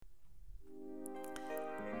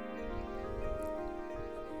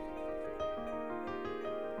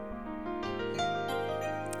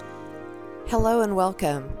Hello and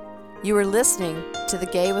welcome. You are listening to the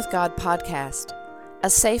Gay with God podcast, a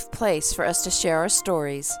safe place for us to share our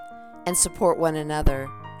stories and support one another.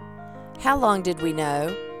 How long did we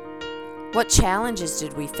know? What challenges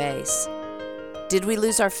did we face? Did we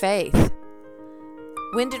lose our faith?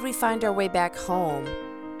 When did we find our way back home?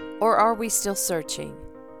 Or are we still searching?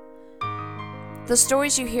 The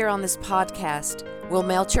stories you hear on this podcast will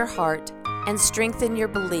melt your heart and strengthen your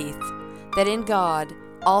belief that in God,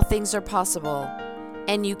 all things are possible,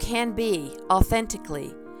 and you can be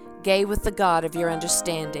authentically gay with the God of your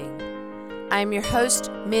understanding. I am your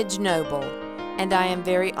host, Midge Noble, and I am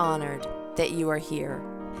very honored that you are here.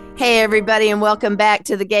 Hey, everybody, and welcome back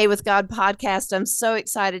to the Gay with God podcast. I'm so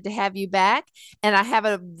excited to have you back, and I have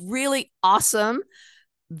a really awesome,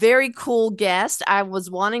 very cool guest. I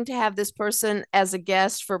was wanting to have this person as a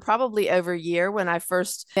guest for probably over a year when I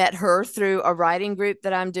first met her through a writing group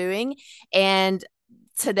that I'm doing, and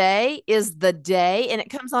today is the day, and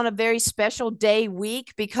it comes on a very special day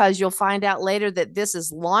week because you'll find out later that this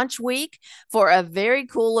is launch week for a very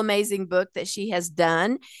cool, amazing book that she has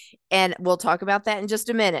done. And we'll talk about that in just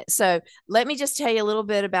a minute. So let me just tell you a little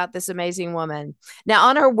bit about this amazing woman. Now,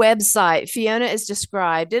 on her website, Fiona is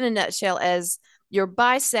described in a nutshell as your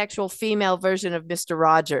bisexual female version of Mr.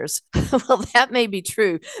 Rogers. Well, that may be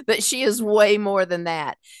true, but she is way more than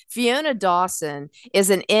that. Fiona Dawson is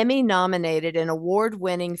an Emmy-nominated and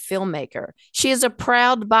award-winning filmmaker. She is a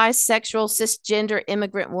proud bisexual cisgender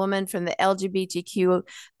immigrant woman from the LGBTQ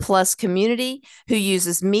plus community who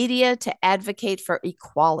uses media to advocate for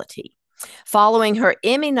equality. Following her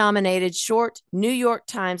Emmy-nominated short New York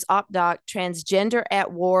Times op-doc, Transgender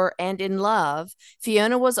at War and in Love,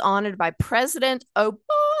 Fiona was honored by President Obama.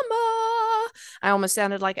 I almost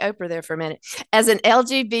sounded like Oprah there for a minute. As an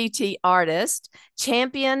LGBT artist,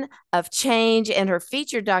 champion of change, and her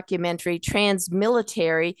feature documentary,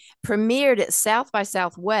 Transmilitary, premiered at South by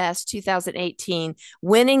Southwest 2018,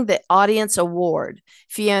 winning the Audience Award.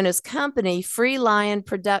 Fiona's company, Free Lion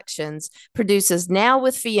Productions, produces Now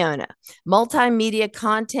with Fiona, multimedia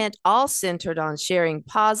content all centered on sharing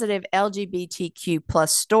positive LGBTQ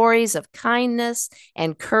plus stories of kindness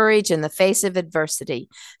and courage in the face of adversity.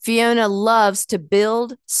 Fiona loves to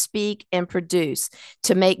build, speak, and produce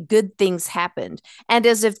to make good things happen. And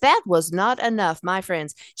as if that was not enough, my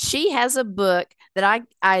friends, she has a book that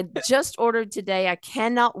I just ordered today. I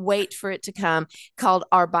cannot wait for it to come, called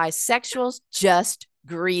Are Bisexuals Just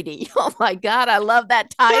Greedy? Oh my God, I love that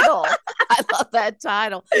title. I love that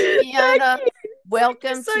title. Fiona,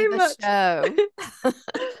 welcome to the show.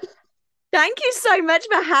 Thank you so much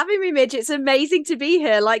for having me, Midge. It's amazing to be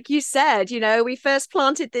here. Like you said, we first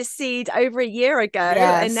planted this seed over a year ago,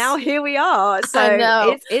 and now here we are.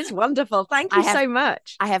 So it's wonderful. Thank you so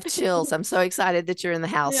much. I have chills. I'm so excited that you're in the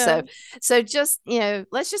house. Yeah. So just,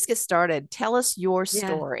 let's just get started. Tell us your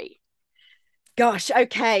story. Gosh,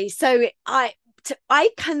 okay. So I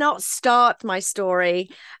cannot start my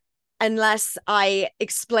story unless I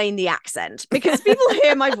explain the accent, because people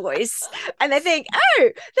hear my voice and they think, oh,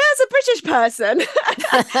 there's a British person.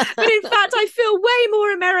 But in fact, I feel way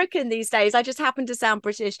more American these days. I just happen to sound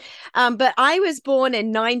British. But I was born in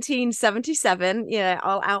 1977.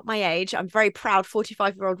 I'll out my age. I'm a very proud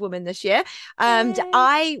 45-year-old woman this year. And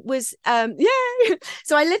I was,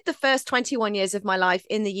 So I lived the first 21 years of my life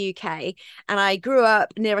in the UK. And I grew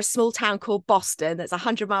up near a small town called Boston that's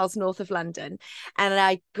 100 miles north of London. And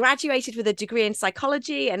I graduated with a degree in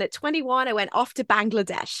psychology, and at 21 I went off to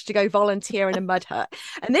Bangladesh to go volunteer in a mud hut,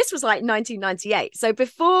 and this was like 1998. So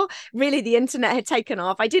before really the internet had taken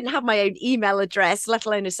off, I didn't have my own email address, let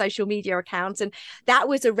alone a social media account, and that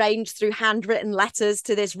was arranged through handwritten letters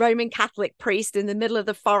to this Roman Catholic priest in the middle of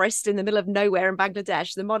the forest, in the middle of nowhere in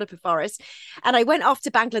Bangladesh, the Madhya forest. And I went off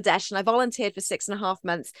to Bangladesh and I volunteered for 6.5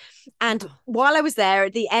 months, and while I was there,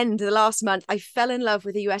 at the end of the last month, I fell in love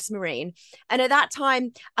with a US Marine. And at that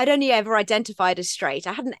time I'd only ever identified as straight.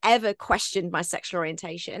 I hadn't ever questioned my sexual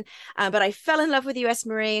orientation, but I fell in love with the US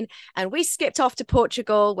Marine, and we skipped off to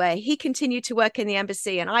Portugal, where he continued to work in the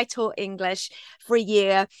embassy and I taught English for a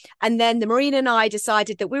year. And then the Marine and I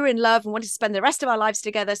decided that we were in love and wanted to spend the rest of our lives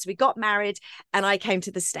together. So we got married, and I came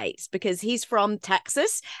to the States because he's from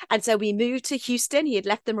Texas. And so we moved to Houston. He had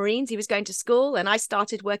left the Marines. He was going to school, and I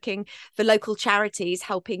started working for local charities,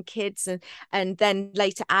 helping kids and then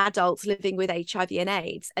later adults living with HIV and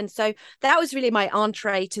AIDS. And so that was really my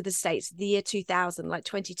entree to the States, the year 2000, like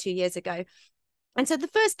 22 years ago. And so the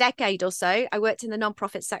first decade or so, I worked in the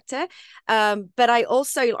nonprofit sector. But I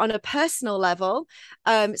also, on a personal level,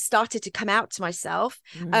 started to come out to myself.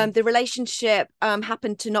 The relationship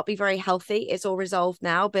happened to not be very healthy. It's all resolved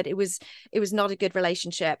now, but it was not a good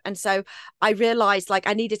relationship. And so I realized like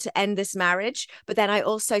I needed to end this marriage. But then I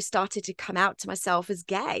also started to come out to myself as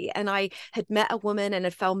gay. And I had met a woman and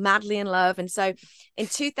had fell madly in love. And so in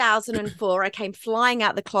 2004, I came flying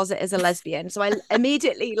out the closet as a lesbian. So I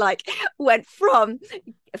immediately like went from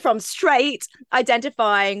straight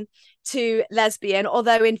identifying to lesbian,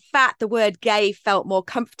 although in fact the word gay felt more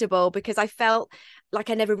comfortable because I felt like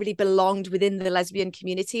I never really belonged within the lesbian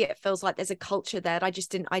community. It feels like there's a culture there that I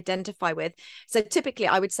just didn't identify with. So typically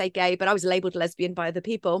I would say gay, but I was labeled lesbian by other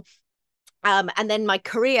people. And then my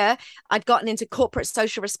career, I'd gotten into corporate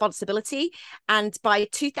social responsibility. And by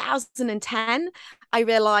 2010, I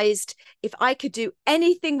realized if I could do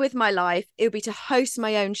anything with my life, it would be to host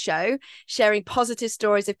my own show, sharing positive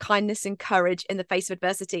stories of kindness and courage in the face of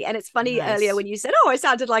adversity. And it's funny earlier when you said, oh, I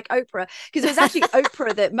sounded like Oprah, because it was actually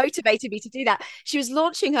Oprah that motivated me to do that. She was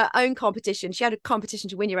launching her own competition. She had a competition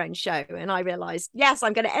to win your own show. And I realized, yes,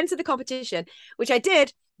 I'm going to enter the competition, which I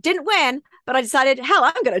did. Didn't win, but I decided, hell,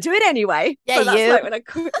 I'm going to do it anyway. Yeah, so that's you. like when I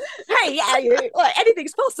quit. Hey, yeah, you. Like,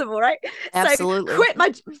 anything's possible, right? Absolutely. So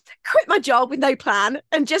quit my job with no plan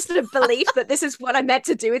and just a belief that this is what I meant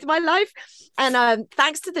to do with my life. And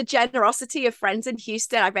thanks to the generosity of friends in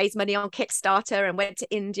Houston, I raised money on Kickstarter and went to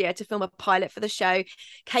India to film a pilot for the show.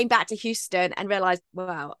 Came back to Houston and realized,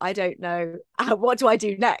 wow, I don't know what do I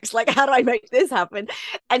do next? Like, how do I make this happen?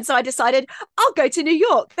 And so I decided I'll go to New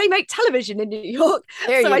York. They make television in New York.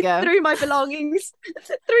 There you go. Threw my belongings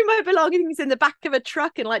in the back of a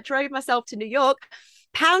truck and like drove myself to New York,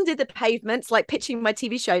 pounded the pavements, like pitching my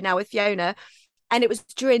TV show now with Fiona. And it was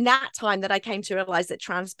during that time that I came to realize that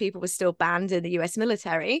trans people were still banned in the US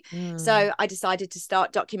military. So I decided to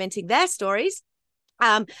start documenting their stories.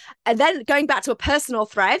 And then going back to a personal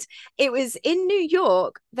thread, it was in New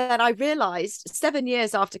York that I realized 7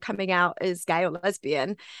 years after coming out as gay or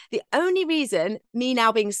lesbian, the only reason, me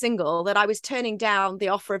now being single, that I was turning down the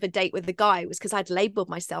offer of a date with the guy was because I'd labeled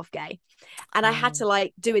myself gay. And I had to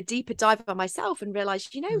like do a deeper dive on myself and realize,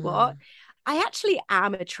 you know what? I actually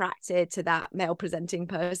am attracted to that male presenting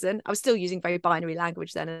person. I was still using very binary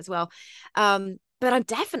language then as well. But I'm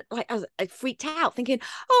definitely like I freaked out thinking,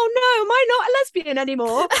 oh no, am I not a lesbian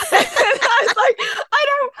anymore? I was like, I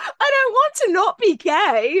don't want to not be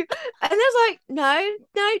gay. And I was like,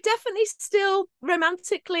 no, definitely still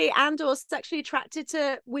romantically and or sexually attracted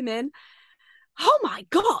to women. Oh my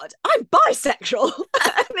God, I'm bisexual.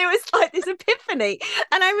 And it was like this epiphany.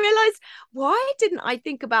 And I realized, why didn't I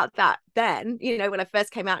think about that then? You know, when I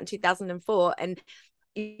first came out in 2004, and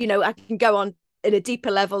you know, I can go on in a deeper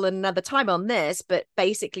level another time on this, but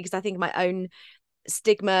basically because I think my own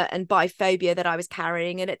stigma and biphobia that I was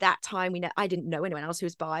carrying, and at that time I didn't know anyone else who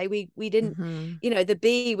was bi. We didn't you know, the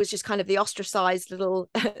B was just kind of the ostracized little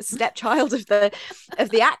stepchild of the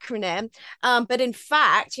acronym, but in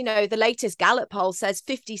fact, you know, the latest Gallup poll says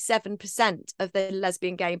 57% of the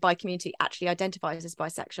lesbian, gay and bi community actually identifies as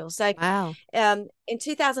bisexual. So wow. In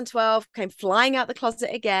 2012, came flying out the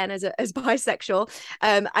closet again as bisexual.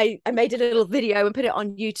 I made a little video and put it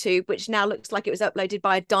on YouTube, which now looks like it was uploaded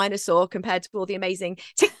by a dinosaur compared to all the amazing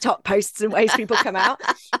TikTok posts and ways people come out.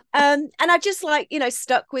 And I've just like, you know,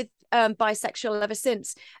 stuck with bisexual ever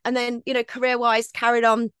since. And then, you know, career-wise, carried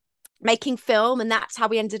on making film, and that's how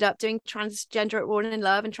we ended up doing Transgender at War and in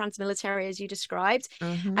Love and Transmilitary, as you described.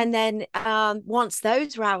 And then once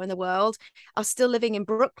those were out in the world, I was still living in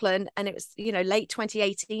Brooklyn, and it was, you know, late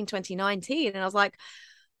 2018, 2019, and I was like,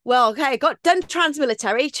 well, okay, got done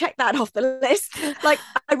Transmilitary, check that off the list. Like,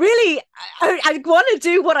 I want to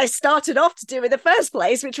do what I started off to do in the first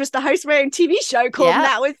place, which was to host my own TV show called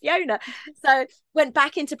Now with Fiona. So went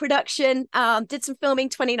back into production, did some filming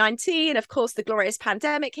 2019. Of course, the glorious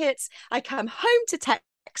pandemic hits. I come home to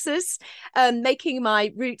Texas, making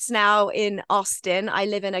my roots now in Austin. I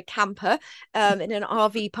live in a camper in an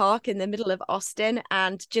RV park in the middle of Austin,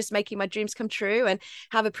 and just making my dreams come true, and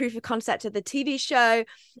have a proof of concept of the TV show.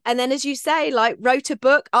 And then, as you say, like, wrote a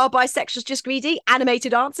book, Are Bisexuals Just Greedy?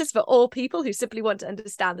 Animated answers for all people who simply want to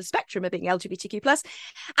understand the spectrum of being LGBTQ+.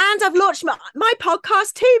 And I've launched my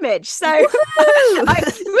podcast too, Midge. So, so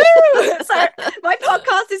my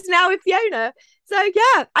podcast is Now with Fiona. So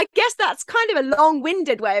yeah, I guess that's kind of a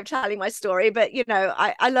long-winded way of telling my story, but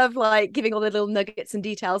I love like giving all the little nuggets and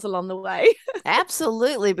details along the way.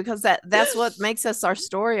 Absolutely, because that's what makes us our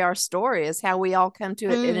story is how we all come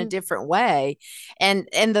to it in a Mm, different way. And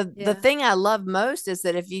the yeah. thing I love most is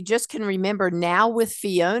that if you just can remember now with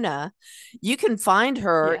Fiona, you can find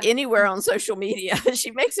her Yeah. anywhere on social media.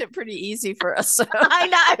 She makes it pretty easy for us. So I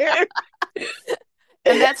know.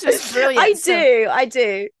 and that's just I brilliant. So do. I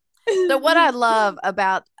do. so what I love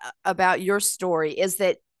about your story is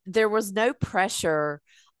that there was no pressure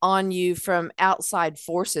on you from outside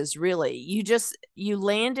forces really. You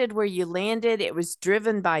landed where you landed. It was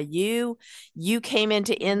driven by you. You came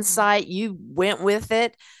into Mm, insight, you went with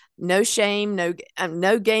it. No shame,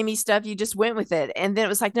 no gamey stuff. You just went with it. And then it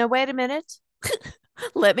was like, no, wait a minute.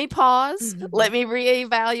 Let me pause, let mhm. me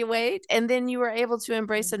reevaluate. And then you were able to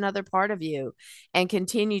embrace Mm, another part of you and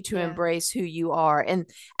continue to yeah. embrace who you are. And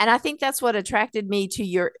I think that's what attracted me to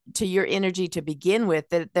your energy to begin with,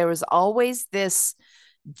 that there was always this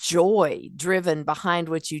joy driven behind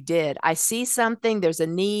what you did. I see something, there's a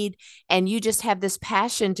need, and you just have this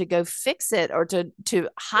passion to go fix it or to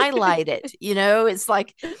highlight it. It's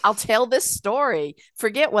like, I'll tell this story.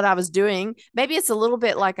 Forget what I was doing. Maybe it's a little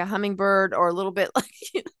bit like a hummingbird or a little bit like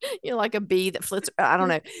like a bee that flits. I don't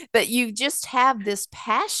know. But you just have this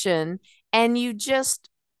passion and you just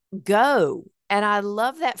go. And I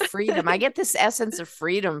love that freedom. I get this essence of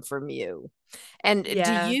freedom from you. And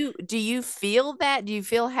Yeah. do you feel that? Do you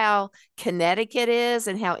feel how kinetic it is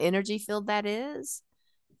and how energy filled that is?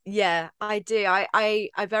 Yeah, I do. I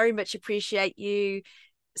very much appreciate you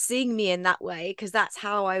seeing me in that way, because that's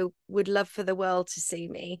how I would love for the world to see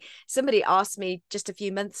me. Somebody asked me just a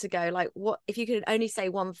few months ago, like, what if you could only say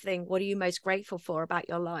one thing, what are you most grateful for about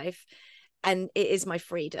your life? And it is my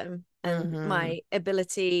freedom and Mm-hmm. my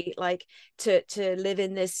ability, like, to live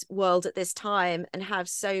in this world at this time and have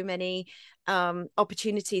so many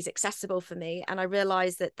opportunities accessible for me. And I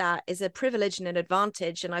realize that that is a privilege and an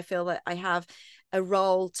advantage, and I feel that I have a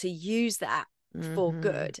role to use that for Mm-hmm.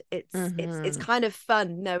 good. It's Mm-hmm. kind of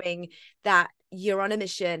fun knowing that you're on a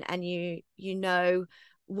mission and you know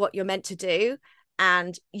what you're meant to do,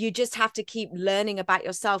 and you just have to keep learning about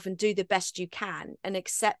yourself and do the best you can and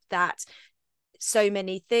accept that so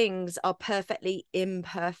many things are perfectly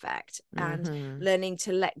imperfect, and Mm-hmm. learning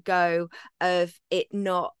to let go of it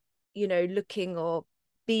not looking or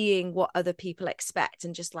being what other people expect,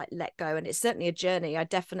 and just like let go. And it's certainly a journey. I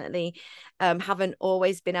definitely haven't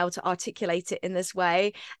always been able to articulate it in this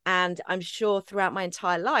way, and I'm sure throughout my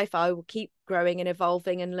entire life I will keep growing and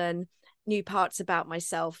evolving and learn new parts about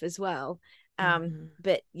myself as well. Mm-hmm.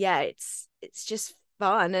 But yeah, it's just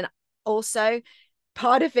fun. And also,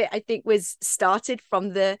 part of it I think was started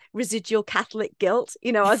from the residual Catholic guilt.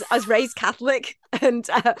 I was raised Catholic, and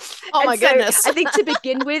Oh and my so goodness. I think to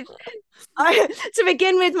begin with,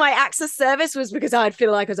 my acts of service was because I'd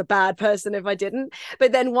feel like I was a bad person if I didn't.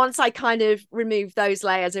 But then once I kind of removed those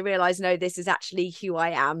layers, I realized, no, this is actually who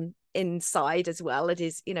I am inside as well. It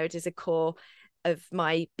is a core of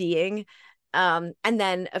my being. And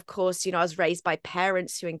then of course, I was raised by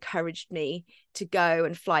parents who encouraged me to go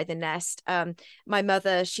and fly the nest. My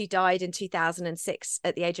mother, she died in 2006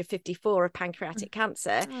 at the age of 54 of pancreatic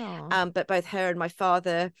cancer. Oh. But both her and my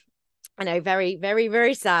father, I know, very, very,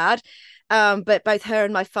 very sad. But both her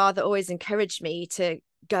and my father always encouraged me to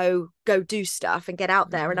go do stuff and get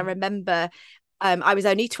out there. And I Mm-hmm. remember I was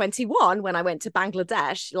only 21 when I went to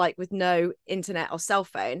Bangladesh, like with no internet or cell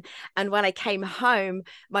phone. And when I came home,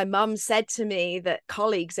 my mum said to me that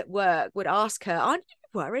colleagues at work would ask her, "Aren't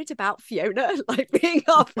you worried about Fiona, like being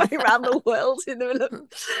halfway around the world in the middle of,"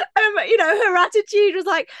 her attitude was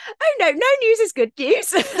like, "Oh no, no news is good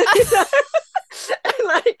news."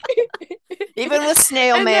 Like, Even with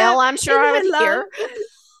snail and mail, I'm sure in I her would love, hear.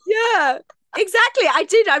 yeah, exactly. I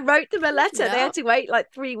did. I wrote them a letter. They Yeah. had to wait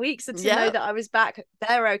like 3 weeks to know Yeah. that I was back.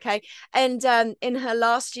 They're okay. And in her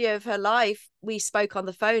last year of her life, we spoke on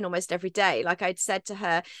the phone almost every day. Like, I'd said to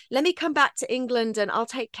her, "Let me come back to England and I'll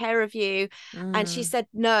take care of you." And she Mm, said,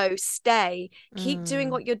 "No, stay. Keep doing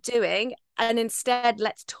mm, what you're doing. And instead,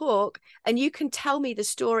 let's talk. And you can tell me the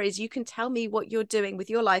stories. You can tell me what you're doing with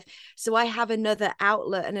your life. So I have another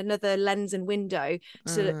outlet and another lens and window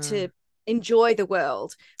to mm. enjoy the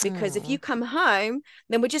world. Because if you Oh. come home,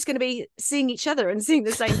 then we're just going to be seeing each other and seeing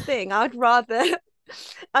the same thing. I'd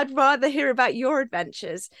rather hear about your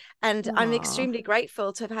adventures. And I'm Aw. extremely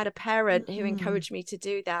grateful to have had a parent who Mhm. encouraged me to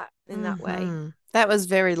do that in that way. Mhm. That was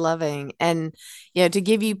very loving. And, to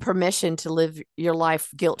give you permission to live your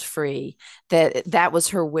life guilt-free, that was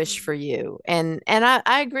her wish for you. And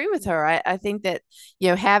I agree with her. I think that,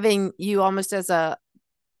 having you almost as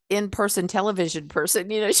in-person television person.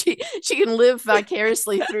 She can live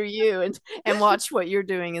vicariously through you and watch what you're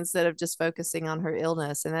doing instead of just focusing on her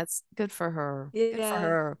illness, and that's good for her. Good for Yeah.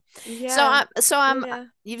 her. Yeah. I'm Yeah.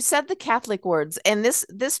 you've said the Catholic words, and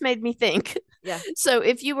this made me think. Yeah. So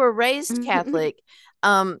if you were raised Catholic,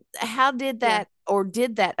 how did Yeah. that, or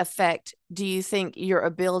did that affect, do you think, your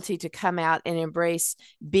ability to come out and embrace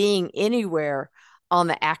being anywhere on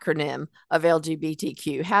the acronym of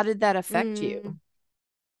LGBTQ? How did that affect you?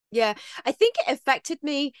 Yeah, I think it affected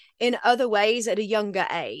me in other ways at a younger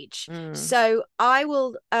age. Mm. So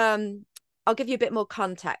I'll give you a bit more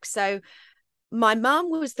context. So my mum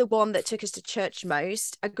was the one that took us to church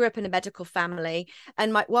most. I grew up in a medical family,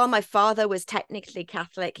 and while my father was technically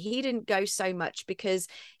Catholic, he didn't go so much because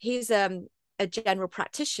he's a general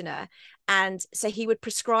practitioner, and so he would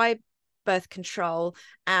prescribe birth control,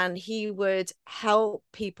 and he would help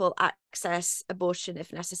people access abortion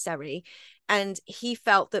if necessary. And he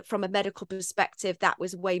felt that from a medical perspective, that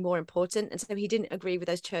was way more important. And so he didn't agree with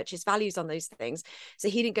those churches' values on those things. So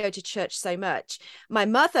he didn't go to church so much. My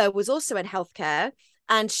mother was also in healthcare,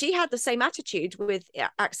 and she had the same attitude with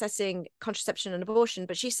accessing contraception and abortion,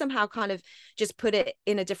 but she somehow kind of just put it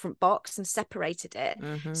in a different box and separated it.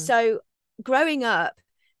 Mm-hmm. So growing up,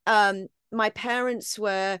 my parents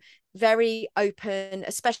were very open,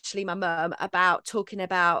 especially my mum, about talking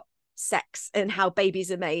about sex and how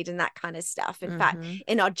babies are made and that kind of stuff. In fact,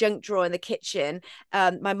 in our junk drawer in the kitchen,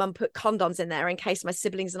 my mum put condoms in there in case my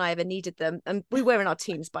siblings and I ever needed them. And we were in our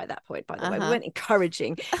teens by that point, by the way. We weren't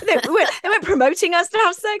encouraging, they weren't promoting us to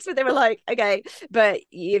have sex, but they were like, okay, but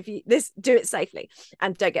if you do it safely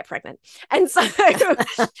and don't get pregnant. And so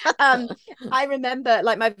I remember,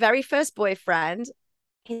 like, my very first boyfriend,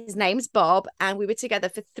 his name's Bob, and we were together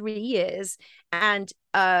for 3 years. And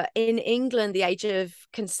in England, the age of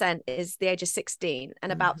consent is the age of 16.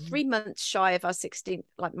 And about 3 months shy of our 16th,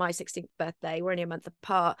 like my 16th birthday, we're only a month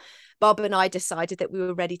apart, Bob and I decided that we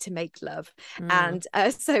were ready to make love. And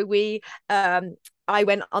so I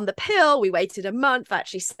went on the pill. We waited a month. I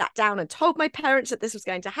actually sat down and told my parents that this was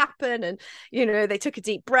going to happen. And, they took a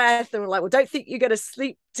deep breath and were like, well, don't think you're going to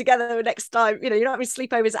sleep together next time. You're not having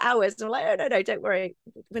sleepovers hours. And we're like, oh, no, don't worry.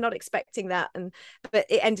 We're not expecting that. But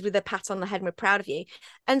it ended with a pat on the head and we're proud of you.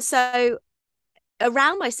 And so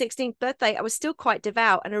around my 16th birthday, I was still quite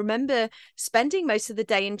devout. And I remember spending most of the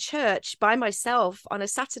day in church by myself on a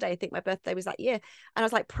Saturday. I think my birthday was that year. And I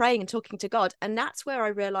was like praying and talking to God. And that's where I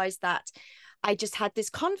realized that I just had this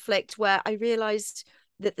conflict where I realized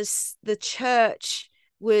that the church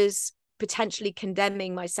was potentially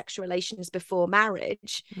condemning my sexual relations before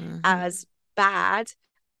marriage as bad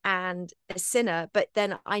and a sinner. But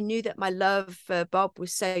then I knew that my love for Bob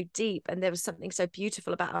was so deep, and there was something so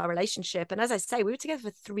beautiful about our relationship. And as I say, we were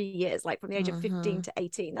together for 3 years, like from the age of 15 to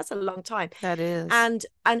 18. That's a long time. That is. And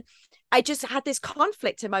I just had this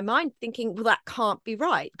conflict in my mind thinking, well, that can't be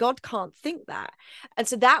right. God can't think that. And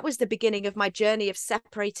so that was the beginning of my journey of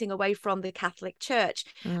separating away from the Catholic Church.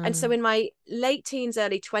 And so in my late teens,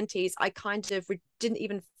 early 20s, I kind of didn't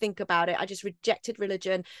even think about it. I just rejected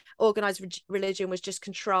religion. Organized religion was just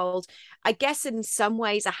controlled. I guess in some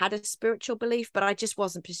ways I had a spiritual belief, but I just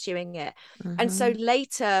wasn't pursuing it. And so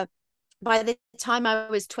later, by the time I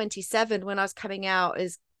was 27, when I was coming out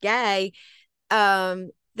as gay,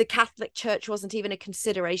 the Catholic Church wasn't even a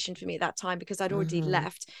consideration for me at that time because I'd already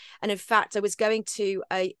left. And in fact, I was going to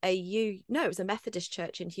it was a Methodist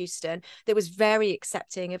church in Houston that was very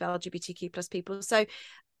accepting of LGBTQ plus people. So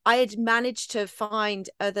I had managed to find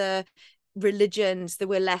other religions that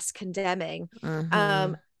were less condemning.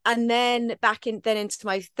 And then into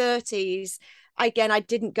my 30s, again, I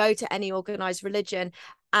didn't go to any organized religion.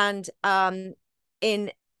 And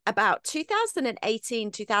in about 2018,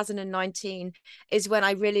 2019 is when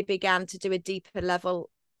I really began to do a deeper level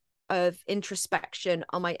of introspection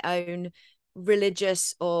on my own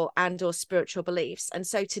religious or spiritual beliefs. And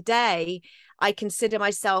so today I consider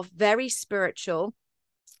myself very spiritual,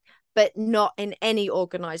 but not in any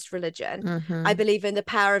organized religion. I believe in the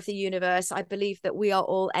power of the universe. I believe that we are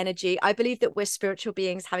all energy. I believe that we're spiritual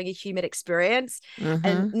beings having a human experience.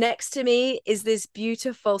 And next to me is this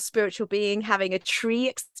beautiful spiritual being having a tree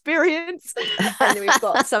experience. And then we've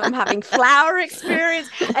got some having flower experience.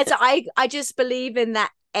 And so I just believe in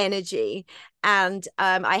that energy. And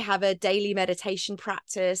I have a daily meditation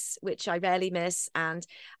practice, which I rarely miss. And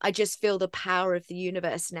I just feel the power of the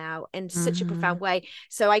universe now in such a profound way.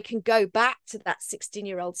 So I can go back to that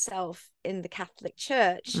 16-year-old self in the Catholic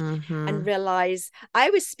Church and realize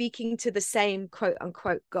I was speaking to the same quote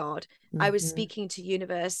unquote God. I was speaking to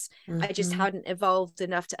universe. I just hadn't evolved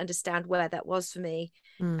enough to understand where that was for me.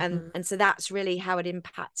 And so that's really how it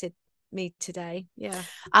impacted me today. Yeah.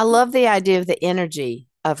 I love the idea of the energy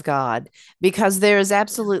of God, because there is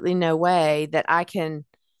absolutely no way that I can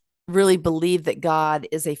really believe that God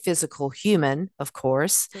is a physical human, of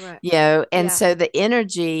course, Correct. and Yeah. so the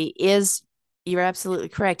energy is, you're absolutely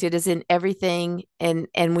correct. It is in everything, and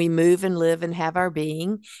we move and live and have our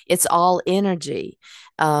being. It's all energy.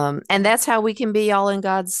 And that's how we can be all in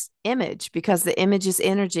God's image, because the image is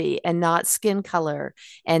energy and not skin color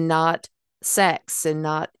and not sex and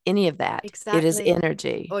not any of that. It is Exactly.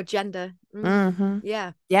 energy. Or gender.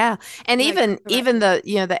 Yeah. Yeah. And No, even correct.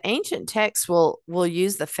 the ancient texts will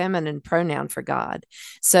use the feminine pronoun for God.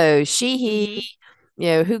 So she, he,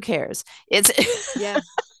 who cares? It's Yeah.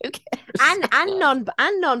 who cares?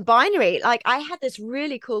 And non-binary. Like, I had this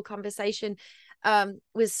really cool conversation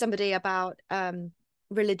with somebody about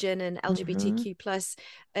religion and LGBTQ plus,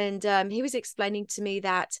 and he was explaining to me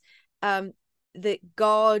that that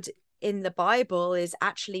God in the Bible is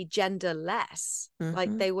actually genderless.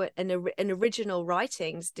 Like, they were in original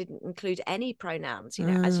writings didn't include any pronouns,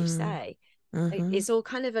 as you say. It's all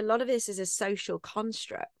kind of, a lot of this is a social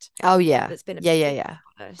construct. Oh yeah. That's been Yeah.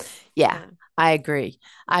 us. Yeah, I agree.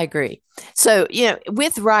 So,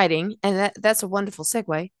 with writing, and that's a wonderful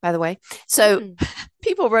segue, by the way. So,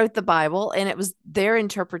 people wrote the Bible, and it was their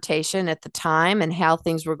interpretation at the time and how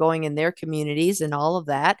things were going in their communities and all of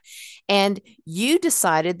that. And you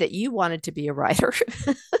decided that you wanted to be a writer.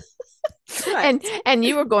 and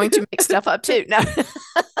you were going to make stuff up too. No.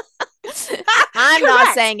 I'm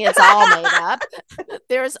not saying it's all made up.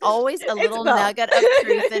 There's always a little nugget of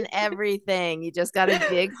truth in everything. You just got to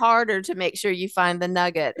dig harder to make sure you find the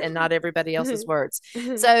nugget and not everybody else's words.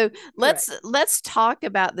 So let's talk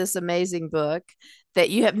about this amazing book that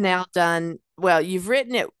you have now done. Well, you've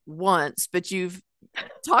written it once, but you've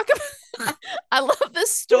talk about I love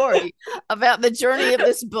this story about the journey of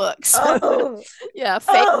this book. So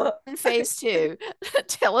phase 2.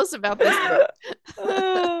 Tell us about this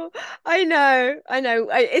book. I know.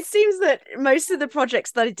 It seems that most of the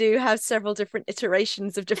projects that I do have several different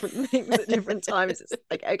iterations of different things at different times. It's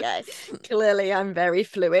like, okay, clearly I'm very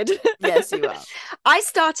fluid. Yes, you are. I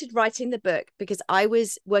started writing the book because I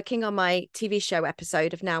was working on my TV show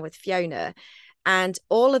episode of Now with Fiona. And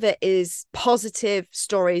all of it is positive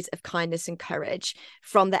stories of kindness and courage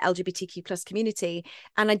from the LGBTQ plus community.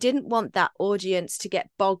 And I didn't want that audience to get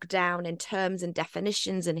bogged down in terms and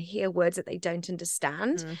definitions and hear words that they don't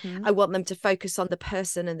understand. I want them to focus on the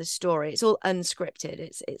person and the story. It's all unscripted.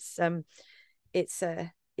 It's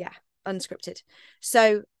unscripted.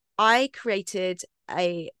 So I created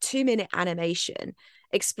a 2-minute animation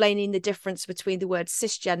explaining the difference between the words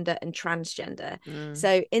cisgender and transgender.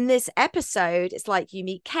 So in this episode, it's like, you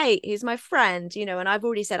meet Kate, who's my friend, and I've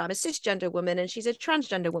already said I'm a cisgender woman and she's a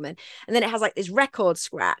transgender woman. And then it has like this record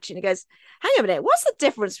scratch and it goes, hang on a minute, what's the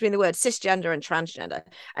difference between the word cisgender and transgender?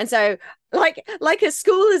 And so like a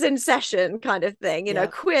school is in session kind of thing,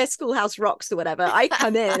 queer schoolhouse rocks or whatever. I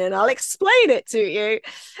come in and I'll explain it to you.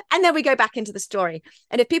 And then we go back into the story.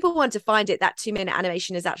 And if people want to find it, that 2-minute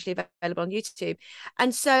animation is actually available on YouTube.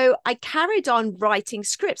 And so I carried on writing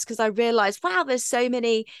scripts because I realized, wow, there's so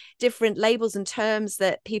many different labels and terms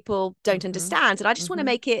that people don't understand. And I just want to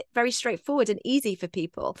make it very straightforward and easy for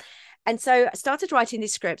people. And so I started writing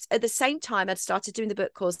these scripts. At the same time, I'd started doing the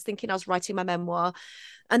book course, thinking I was writing my memoir.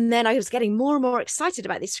 And then I was getting more and more excited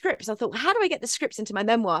about these scripts. I thought, well, how do I get the scripts into my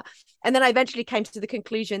memoir? And then I eventually came to the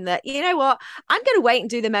conclusion that, you know what, I'm going to wait and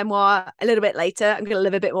do the memoir a little bit later. I'm going to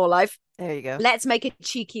live a bit more life. There you go. Let's make a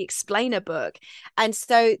cheeky explainer book. And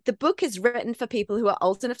so the book is written for people who are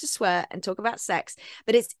old enough to swear and talk about sex,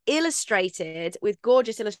 but it's illustrated with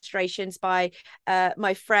gorgeous illustrations by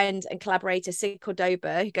my friend and collaborator, Sid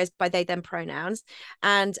Cordoba, who goes by they, them pronouns.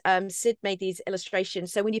 And Sid made these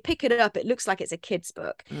illustrations. So when you pick it up, it looks like it's a kid's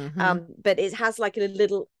book, but it has like a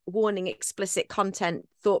little warning, explicit content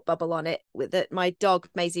thought bubble on it with that my dog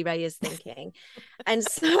Maisie Ray is thinking. And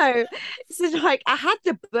so like I had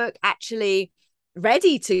the book actually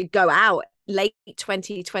ready to go out late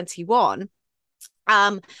 2021.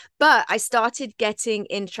 But I started getting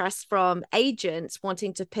interest from agents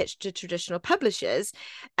wanting to pitch to traditional publishers.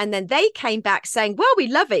 And then they came back saying, well, we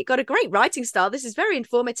love it. Got a great writing style. This is very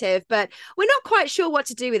informative, but we're not quite sure what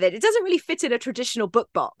to do with it. It doesn't really fit in a traditional book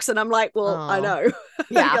box. And I'm like, well, I know.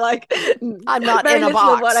 Yeah. Like, I'm not in a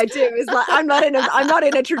box. What I do is like, I'm not in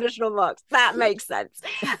a traditional box. That makes sense.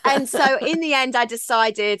 And so in the end, I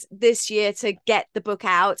decided this year to get the book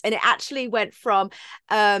out. And it actually went from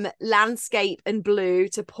landscape and blue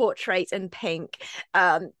to portrait and pink.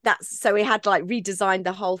 So we had like redesigned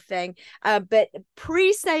the whole thing. But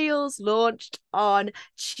pre-sales launched on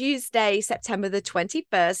Tuesday, September the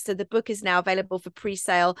 21st. So the book is now available for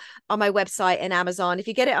pre-sale on my website and Amazon. If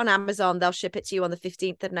you get it on Amazon, they'll ship it to you on the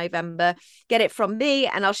 15th of November. Get it from me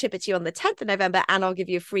and I'll ship it to you on the 10th of November, and I'll give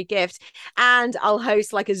you a free gift, and I'll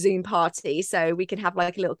host like a Zoom party so we can have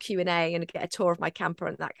like a little Q&A and get a tour of my camper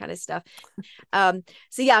and that kind of stuff.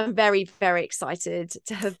 So yeah, I'm very, very excited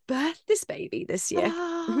to have birthed this baby this year.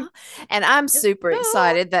 And I'm super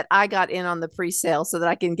excited that I got in on the pre-sale so that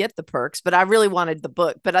I can get the perks, but I really wanted the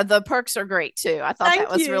book, but the perks are great too. I thought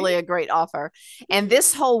that was really a great offer. And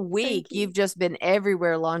this whole week, you've just been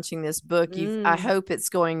everywhere launching this book. I hope it's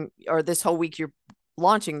going, or this whole week you're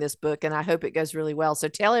launching this book, and I hope it goes really well. So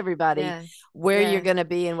tell everybody where you're going to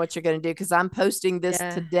be and what you're going to do, because I'm posting this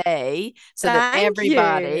today so that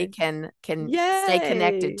everybody can stay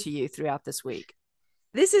connected to you throughout this week.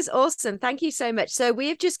 This is awesome. Thank you so much. So we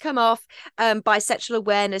have just come off Bisexual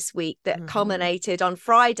Awareness Week that culminated on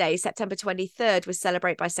Friday, September 23rd, with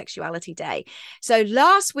Celebrate Bisexuality Day. So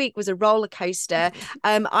last week was a roller coaster.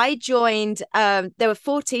 I joined, there were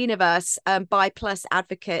 14 of us, Bi Plus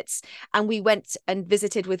advocates, and we went and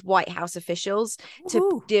visited with White House officials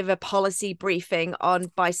to give a policy briefing on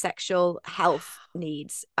bisexual health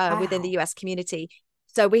needs within the US community.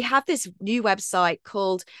 So we have this new website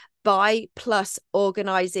called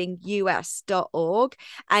BiPlusOrganizingUS.org,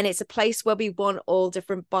 and it's a place where we want all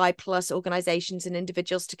different Bi Plus organizations and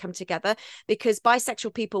individuals to come together, because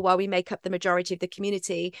bisexual people, while we make up the majority of the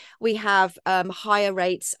community, we have higher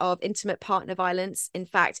rates of intimate partner violence. In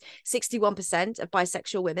fact, 61% of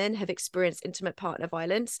bisexual women have experienced intimate partner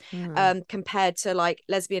violence, compared to like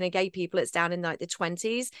lesbian and gay people, it's down in like the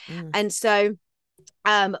 20s. And so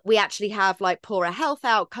we actually have like poorer health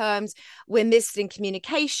outcomes. We're missed in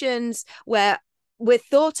communications, where we're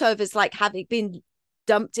thought of as like having been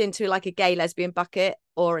dumped into like a gay lesbian bucket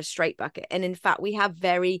or a straight bucket. And in fact, we have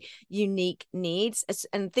very unique needs.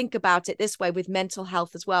 And think about it this way with mental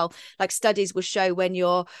health as well. Like studies will show when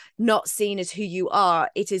you're not seen as who you are,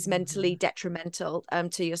 it is mentally detrimental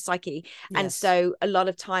to your psyche. And so a lot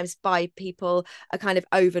of times bi people are kind of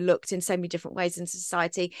overlooked in so many different ways in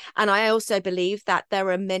society. And I also believe that there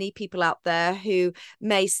are many people out there who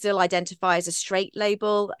may still identify as a straight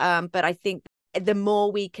label, but I think the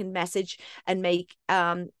more we can message and make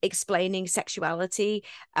explaining sexuality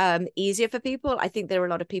easier for people, I think there are a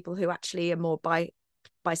lot of people who actually are more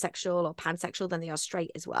bisexual or pansexual than they are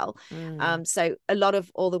straight as well. So a lot of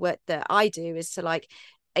all the work that I do is to like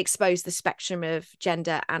expose the spectrum of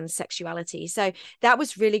gender and sexuality. So that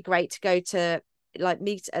was really great to go to like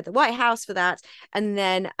meet at the White House for that. And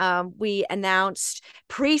then we announced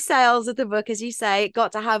pre-sales of the book, as you say.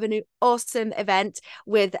 Got to have an awesome event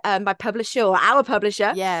with my publisher, or our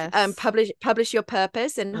publisher, Publish Your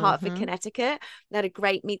Purpose in Hartford, Connecticut. We had a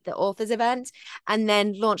great Meet the Authors event, and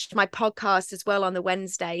then launched my podcast as well on the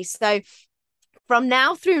Wednesday. So from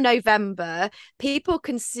now through November, people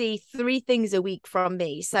can see 3 things a week from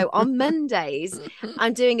me. So on Mondays,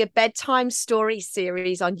 I'm doing a bedtime story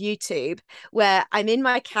series on YouTube where I'm in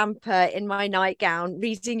my camper, in my nightgown,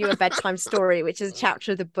 reading you a bedtime story, which is a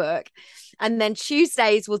chapter of the book. And then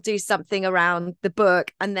Tuesdays, we'll do something around the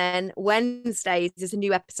book. And then Wednesdays is a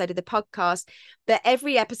new episode of the podcast. But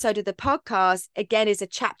every episode of the podcast, again, is a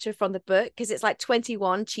chapter from the book, because it's like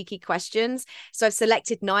 21 cheeky questions. So I've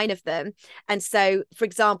selected 9 of them. And so, for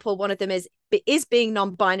example, one of them is being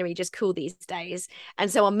non-binary just cool these days?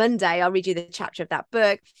 And so on Monday, I'll read you the chapter of that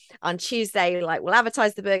book. On Tuesday, like we'll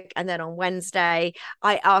advertise the book. And then on Wednesday,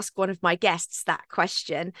 I ask one of my guests that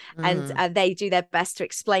question, and they do their best to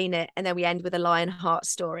explain it. And then we end with a Lionheart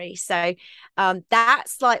story. So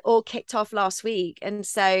that's like all kicked off last week. And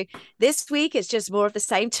so this week, it's just more of the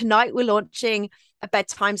same. Tonight, we're launching a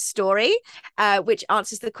bedtime story, which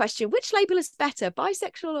answers the question, which label is better,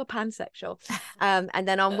 bisexual or pansexual? And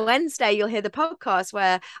then on Wednesday, you'll hear the podcast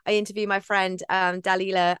where I interview my friend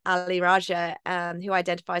Dalila Ali Raja, who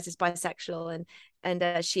identifies as bisexual,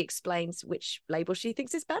 and she explains which label she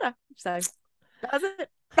thinks is better. So that's it.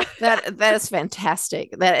 that is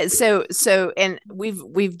fantastic. That is so and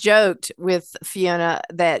we've joked with Fiona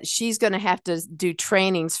that she's going to have to do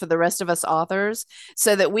trainings for the rest of us authors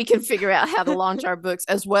so that we can figure out how to launch our books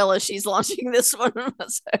as well as she's launching this one. Well,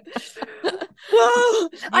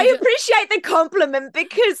 I appreciate the compliment,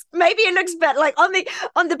 because maybe it looks better like on the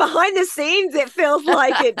behind the scenes, it feels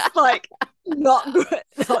like it's like not good,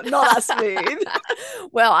 not that smooth.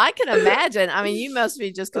 Well, I can imagine. I mean, you must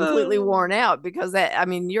be just completely worn out because that, I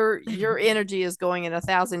mean, your energy is going in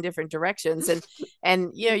 1,000 different directions,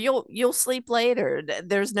 and you know, you'll sleep later.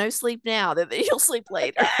 There's no sleep now. That you'll sleep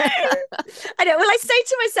later. I know. Well, I say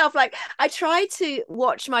to myself, like, I try to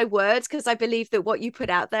watch my words because I believe that what you put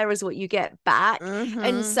out there is what you get back.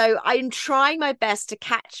 And so I'm trying my best to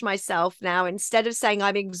catch myself now instead of saying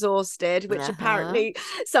I'm exhausted, which apparently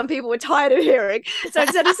some people were tired of hearing. So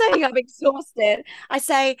instead of saying I'm exhausted, I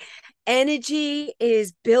say energy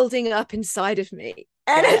is building up inside of me.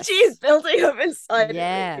 Energy is building up inside of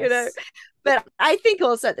me, you know. But I think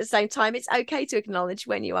also at the same time, it's okay to acknowledge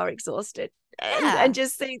when you are exhausted and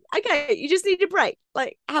just think, okay, you just need a break,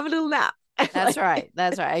 like have a little nap. That's right.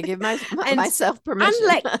 That's right. I give myself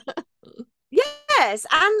permission. Yes,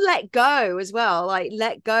 and let go as well. Like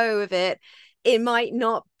let go of it. It might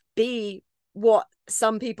not be what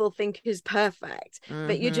some people think is perfect,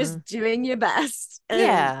 but you're just doing your best,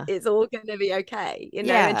 and it's all going to be okay, you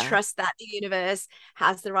know. And trust that the universe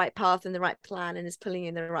has the right path and the right plan and is pulling you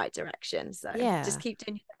in the right direction. So just keep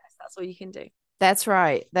doing your best. That's all you can do. That's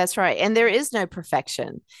right. That's right. And there is no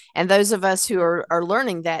perfection. And those of us who are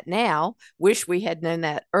learning that now wish we had known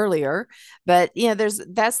that earlier. But you know,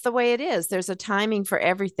 that's the way it is. There's a timing for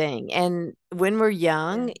everything. And when we're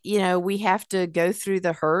young, you know, we have to go through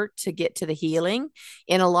the hurt to get to the healing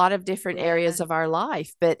in a lot of different areas of our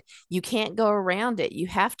life. But you can't go around it. You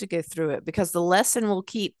have to go through it because the lesson will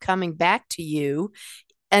keep coming back to you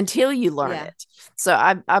until you learn it. So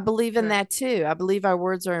I believe in that too. I believe our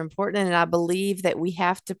words are important, and I believe that we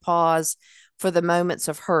have to pause for the moments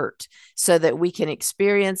of hurt so that we can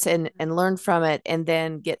experience and learn from it and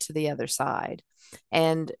then get to the other side.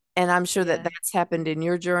 And I'm sure that that's happened in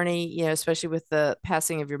your journey, you know, especially with the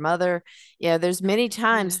passing of your mother. You know, there's many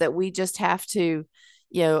times that we just have to,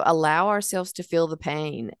 you know, allow ourselves to feel the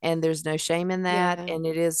pain, and there's no shame in that. And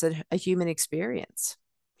it is a human experience.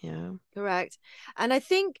 Yeah. Correct. And I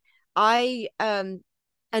think I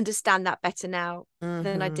understand that better now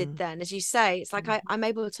than I did then. As you say, it's like I'm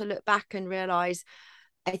able to look back and realize,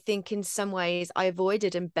 I think in some ways I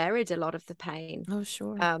avoided and buried a lot of the pain. Oh,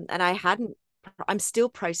 sure. And I'm still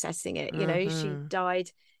processing it. You know, she died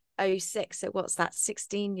 2006. So what's that,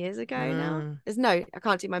 16 years ago now? I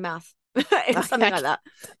can't do my math. It's something like that.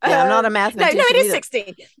 Yeah, I'm not a mathematician. No, it is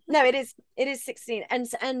 16. No, it is 16.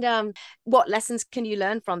 And what lessons can you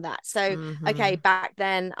learn from that? So okay, back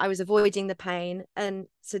then I was avoiding the pain, and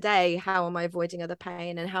today how am I avoiding other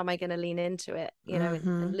pain, and how am I going to lean into it, you know,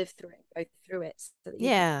 and live through it, go through it, so that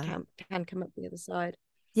you can come up the other side.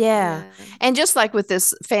 And just like with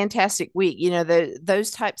this fantastic week, you know,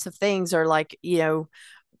 those types of things are like, you know,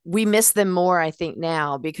 we miss them more, I think,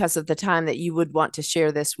 now because of the time that you would want to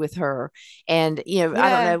share this with her. And, you know, I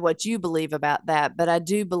don't know what you believe about that, but I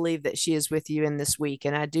do believe that she is with you in this week.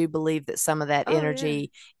 And I do believe that some of that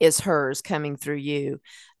energy is hers coming through you.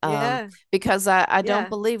 Because I don't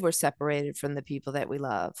believe we're separated from the people that we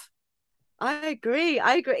love. I agree.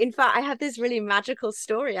 In fact, I have this really magical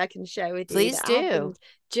story I can share with you. Please do.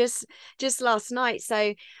 Just last night.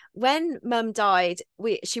 So when Mum died,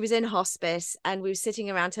 she was in hospice, and we were sitting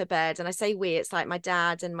around her bed. And I say we, it's like my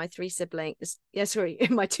dad and my three siblings. Yeah, sorry,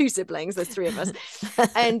 my two siblings. There's three of us.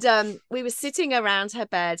 And we were sitting around her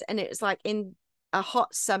bed, and it was like in a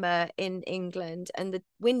hot summer in England, and the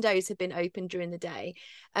windows had been open during the day,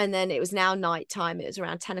 and then it was now nighttime. It was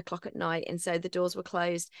around 10 o'clock at night, and so the doors were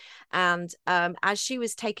closed. And as she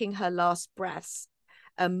was taking her last breaths,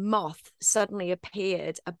 a moth suddenly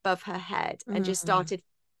appeared above her head and just started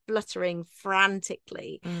fluttering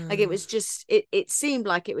frantically. Like it was just, it seemed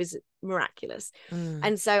like it was miraculous.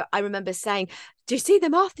 And so I remember saying, do you see the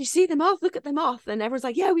moth? Do you see the moth? Look at the moth. And everyone's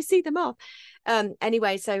like, yeah, we see the moth.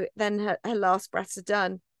 Anyway, so then her last breaths are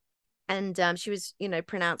done, and she was, you know,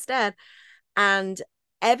 pronounced dead. And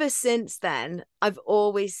ever since then, I've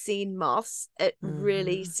always seen moths at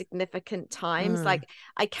really significant times. Like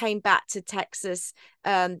I came back to Texas,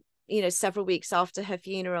 you know, several weeks after her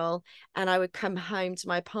funeral, and I would come home to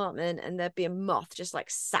my apartment, and there'd be a moth just like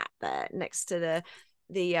sat there next to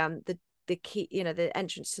the key, you know, the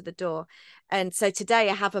entrance to the door. And so today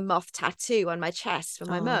I have a moth tattoo on my chest for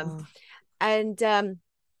my mum. And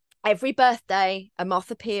every birthday a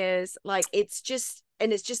moth appears. Like it's just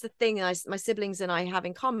the thing my siblings and I have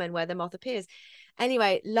in common, where the moth appears.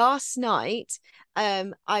 Anyway, last night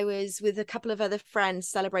I was with a couple of other friends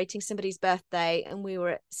celebrating somebody's birthday, and we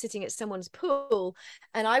were sitting at someone's pool,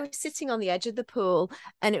 and I was sitting on the edge of the pool,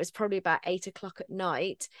 and it was probably about 8 o'clock at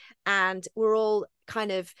night, and we're all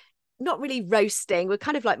kind of not really roasting, we're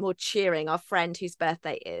kind of like more cheering our friend whose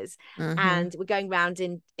birthday is, and we're going around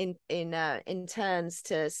in turns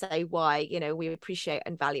to say why, you know, we appreciate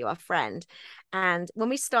and value our friend. And when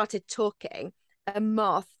we started talking, a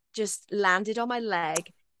moth just landed on my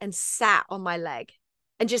leg and sat on my leg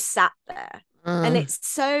and just sat there. And it's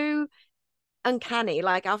so uncanny,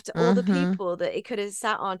 like after all the people that it could have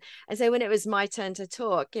sat on. And so when it was my turn to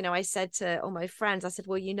talk, you know, I said to all my friends, I said,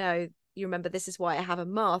 well, you know, you remember this is why I have a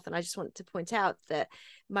moth, and I just want to point out that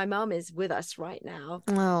my mom is with us right now.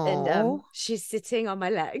 And she's sitting on my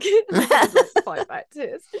leg. Like, fight back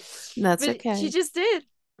tears. That's but okay. She just did.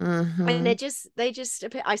 And they just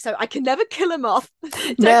appear. I can never kill a moth.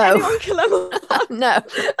 Don't No. anyone kill a moth. No.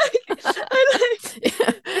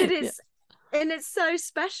 It is. And it's so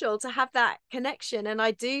special to have that connection. And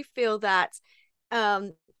I do feel that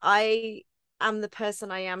I am the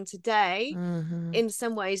person I am today in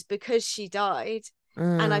some ways because she died.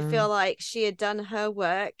 And I feel like she had done her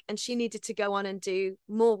work and she needed to go on and do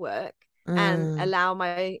more work and allow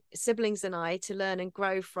my siblings and I to learn and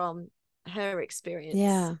grow from her experience.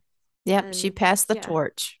 Yeah. Yep. And, she passed the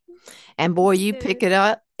torch. And boy, you pick it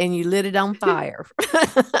up and you lit it on fire.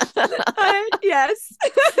 Yes.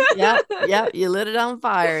 Yeah, you lit it on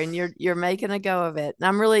fire and you're making a go of it.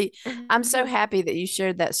 And I'm so happy that you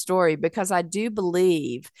shared that story, because I do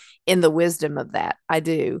believe in the wisdom of that. I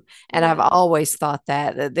do. And I've always thought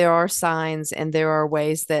that there are signs and there are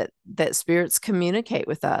ways that spirits communicate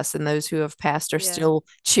with us, and those who have passed are still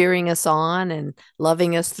cheering us on and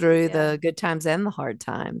loving us through the good times and the hard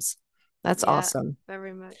times. That's awesome.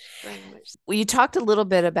 Very much. Well, you talked a little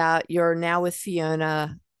bit about your Now with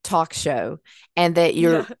Fiona talk show, and that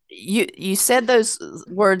you said those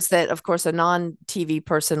words that, of course, a non-TV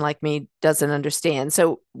person like me doesn't understand.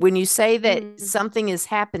 So when you say that something is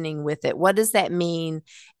happening with it, what does that mean?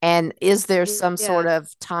 And is there some sort of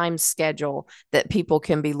time schedule that people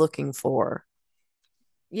can be looking for?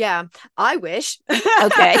 Yeah, I wish.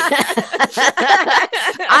 Okay.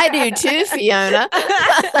 I do too, Fiona.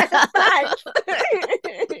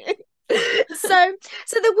 So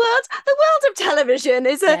the world of television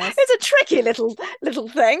is a tricky little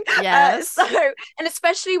thing. Yes. And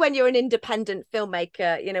especially when you're an independent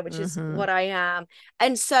filmmaker, you know, which is what I am.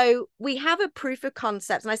 And so we have a proof of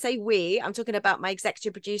concept, and I say I'm talking about my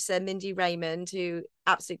executive producer Mindy Raymond, who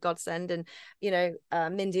absolute godsend, and you know,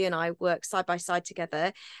 Mindy and I work side by side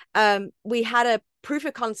together. We had a proof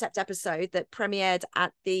of concept episode that premiered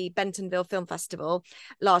at the Bentonville Film Festival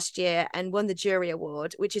last year and won the jury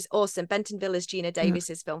award, which is awesome. Bentonville is Gina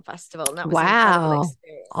Davis's film festival, and that was an incredible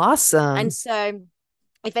experience. Awesome. And so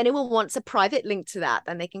if anyone wants a private link to that,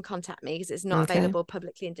 then they can contact me, because it's not available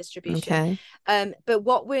publicly in distribution. But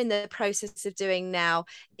what we're in the process of doing now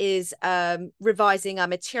is revising our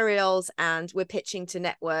materials, and we're pitching to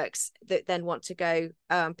networks that then want to go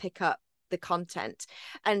pick up the content.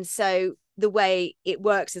 And so the way it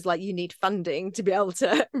works is like you need funding to be able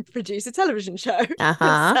to produce a television show.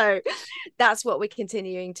 So that's what we're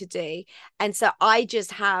continuing to do. And so I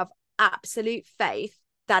just have absolute faith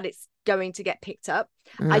that it's going to get picked up.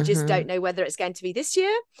 I just don't know whether it's going to be this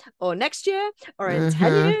year or next year or in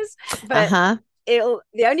 10 years. But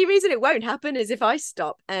the only reason it won't happen is if I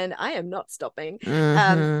stop, and I am not stopping.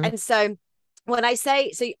 And so when I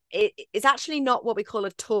say, so it's actually not what we call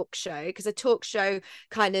a talk show, because a talk show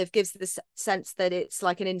kind of gives the sense that it's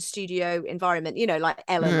like an in-studio environment, you know, like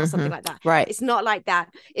Ellen or something like that. Right. It's not like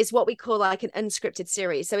that. It's what we call like an unscripted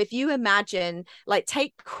series. So if you imagine, like,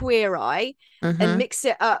 take Queer Eye and mix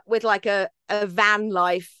it up with like a van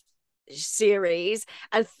life series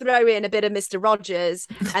and throw in a bit of Mr. Rogers,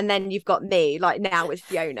 and then you've got me, like Now with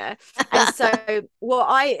Fiona. And so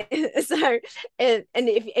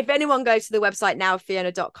if anyone goes to the website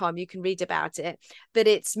nowfiona.com, you can read about it. But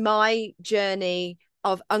it's my journey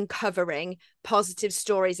of uncovering positive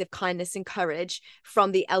stories of kindness and courage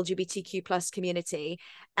from the LGBTQ plus community.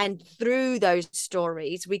 And through those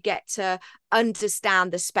stories, we get to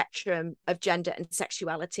understand the spectrum of gender and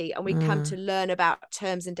sexuality, and we come to learn about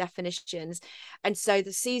terms and definitions. And so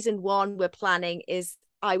the season 1 we're planning is,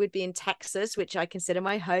 I would be in Texas, which I consider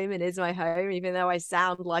my home and is my home, even though I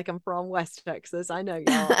sound like I'm from West Texas. I know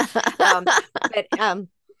y'all. But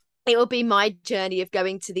it will be my journey of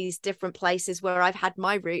going to these different places where I've had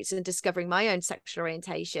my roots and discovering my own sexual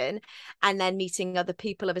orientation, and then meeting other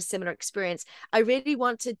people of a similar experience. I really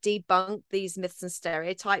want to debunk these myths and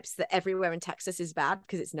stereotypes that everywhere in Texas is bad,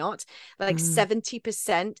 because it's not. Like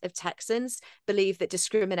 70% of Texans believe that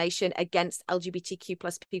discrimination against LGBTQ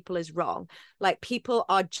plus people is wrong. Like, people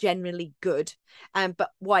are generally good.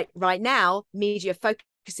 But right now, media focus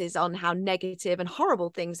focuses on how negative and horrible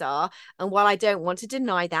things are. And while I don't want to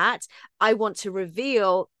deny that, I want to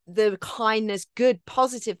reveal the kindness, good,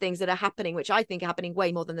 positive things that are happening, which I think are happening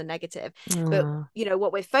way more than the negative. But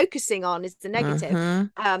what we're focusing on is the negative.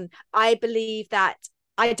 I believe that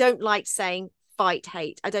I don't like saying fight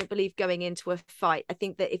hate. I don't believe going into a fight. I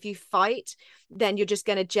think that if you fight, then you're just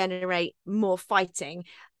going to generate more fighting.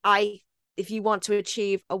 If you want to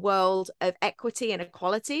achieve a world of equity and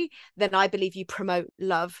equality, then I believe you promote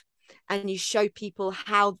love and you show people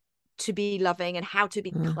how to be loving and how to be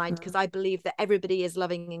kind, because I believe that everybody is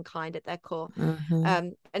loving and kind at their core.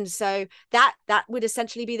 And so that would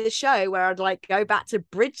essentially be the show, where I'd like go back to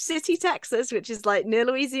Bridge City, Texas, which is like near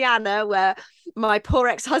Louisiana, where my poor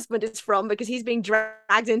ex-husband is from, because he's being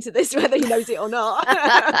dragged into this whether he knows it or not.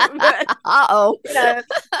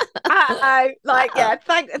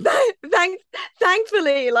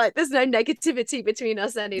 Thankfully, like, there's no negativity between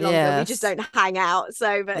us any longer. We just don't hang out.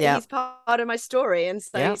 So but he's part of my story, and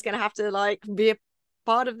so he's gonna have to like be a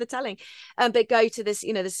part of the telling. But go to this,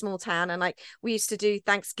 this small town, and like we used to do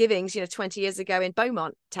Thanksgivings 20 years ago in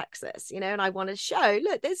Beaumont, Texas, and I want to show,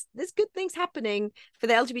 look, there's good things happening for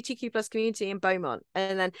the LGBTQ plus community in Beaumont,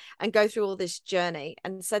 and go through all this journey.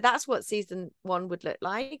 And so that's what season 1 would look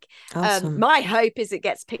like. Awesome. My hope is it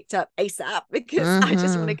gets picked up ASAP, because I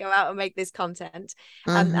just want to go out and make this content.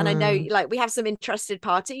 And I know like we have some interested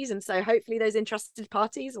parties, and so hopefully those interested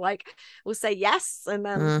parties like will say yes, and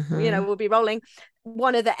then we'll be rolling.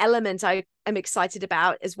 One of the elements I am excited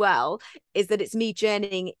about as well is that it's me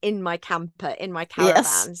journeying in my camper, in my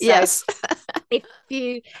caravan. Yes.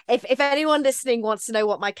 If anyone listening wants to know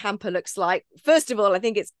what my camper looks like, first of all, I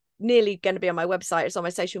think it's nearly going to be on my website. It's on my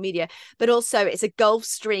social media, but also it's a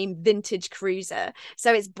Gulfstream vintage cruiser,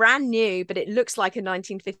 so it's brand new, but it looks like a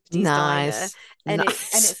 1950s diner, and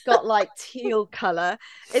it's got like teal color.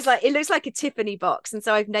 It's like, it looks like a Tiffany box, and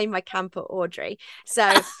so I've named my camper Audrey.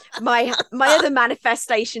 So my other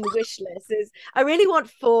manifestation wish list is I really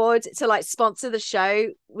want Ford to like sponsor the show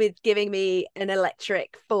with giving me an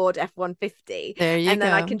electric Ford F-150. There you and go.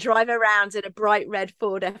 Then I can drive around in a bright red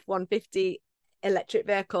Ford F-150 electric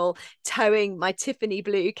vehicle, towing my Tiffany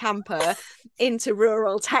blue camper into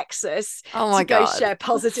rural Texas to go share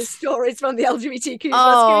positive stories from the LGBTQ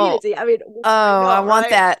community. I mean, I want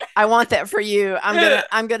that for you.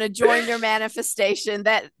 I'm gonna join your manifestation.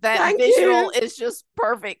 That visual is just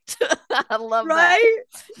perfect. I love that.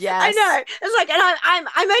 Yes, I know. It's like, and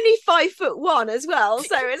I'm only 5'1" as well,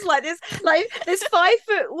 so it's like this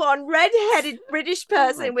 5'1" red-headed British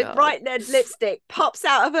person with bright red lipstick pops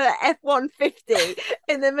out of her F-150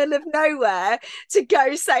 in the middle of nowhere to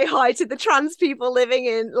go say hi to the trans people living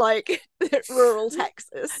in like rural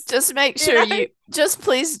Texas. Just make sure you just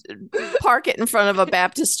please park it in front of a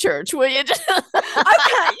Baptist church, will you? Okay,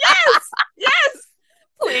 yes,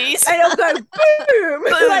 please. And it'll go boom.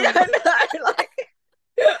 I don't know, like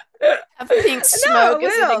have pink smoke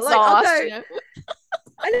as an exhaust.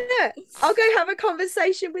 I know. I'll go have a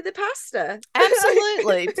conversation with the pastor.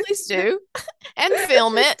 Absolutely. Please do. And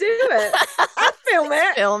film it. Do it. I'll film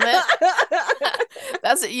it. Film it.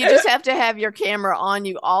 That's it. You just have to have your camera on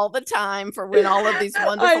you all the time for when all of these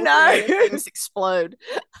wonderful things explode.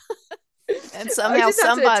 And somehow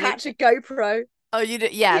somebody attach a GoPro. Oh, you do?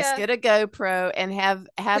 Yes, get a GoPro and have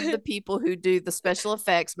the people who do the special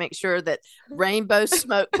effects make sure that rainbow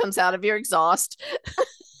smoke comes out of your exhaust.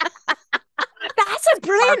 That's a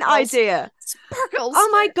brilliant idea. Sparkles. Oh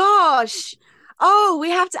my gosh. Oh, we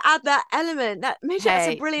have to add that element. That's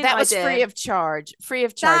a brilliant idea. That was free of charge.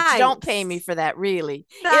 Thanks. Don't pay me for that, really.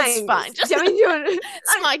 Thanks. It's fine.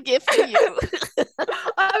 It's my gift to you.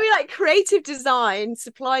 I mean, like creative design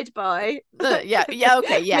supplied by okay. Yeah,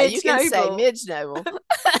 you can say Midge Noble.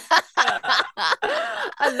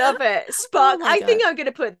 I love it. Spark. I think I'm going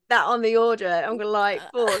to put that on the order. I'm going to like,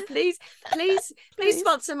 Ford, please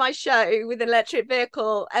sponsor my show with an electric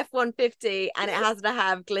vehicle F-150, and it has to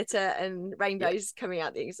have glitter and rainbows coming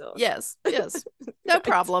out the exhaust. Yes. No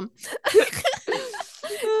problem.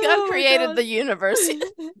 God created the universe.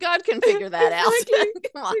 God can figure that out.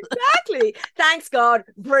 Come on. Exactly. Thanks, God.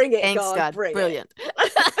 Bring it. Thanks, God. Bring Brilliant.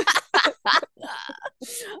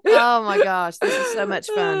 Oh my gosh, this is so much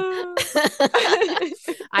fun.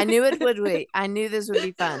 I knew it would be. I knew this would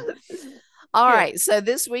be fun. All right, so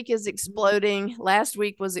this week is exploding. Last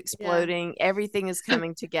week was exploding. Everything is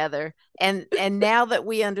coming together. And now that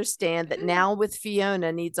we understand that now with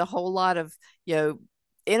Fiona needs a whole lot of,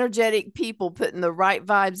 energetic people putting the right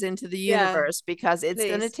vibes into the Yeah, universe, because it's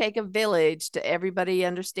going to please. take a village to everybody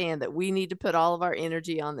understand that we need to put all of our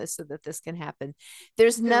energy on this so that this can happen.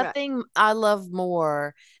 There's Correct. nothing I love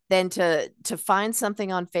more than to find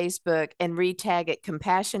something on Facebook and retag it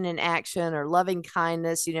compassion in action or loving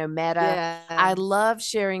kindness, meta. Yeah. I love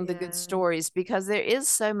sharing the good Yeah. stories because there is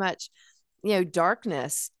so much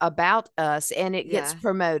darkness about us, and it gets Yeah.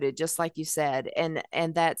 promoted just like you said, and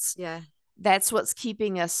Yeah. that's what's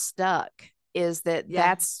keeping us stuck, is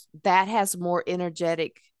Yeah. that has more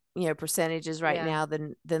energetic percentages right Yeah. now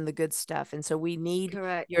than the good stuff, and so we need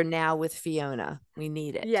Correct. your Now with Fiona. We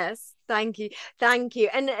need it. Yes, thank you. Thank you.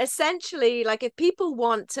 And essentially, like if people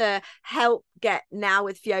want to help get Now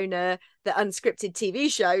with Fiona, the unscripted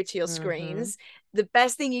TV show, to your Mm-hmm. screens, the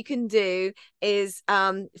best thing you can do is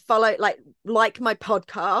follow like my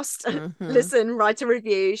podcast, Mm-hmm. listen, write a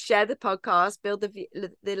review, share the podcast, build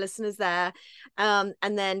the listeners there, and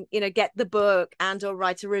then get the book and or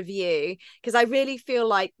write a review, because I really feel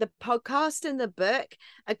like the podcast and the book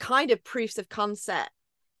are kind of proofs of concept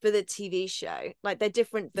for the TV show. Like they're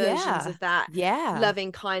different versions Yeah. of that Yeah.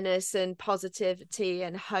 loving kindness and positivity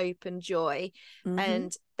and hope and joy. Mm-hmm.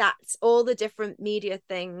 And that's all the different media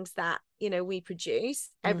things that, we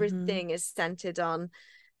produce. Mm-hmm. Everything is centered on,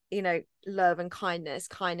 love and kindness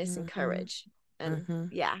and Mm-hmm. courage. And Mm-hmm.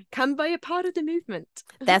 yeah, come be a part of the movement.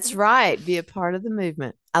 That's right. Be a part of the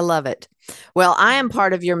movement. I love it. Well, I am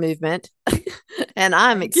part of your movement and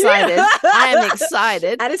I'm Thank you. excited. I am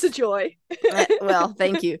excited. And it's a joy. Well,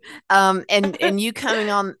 thank you. And you coming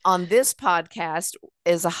on this podcast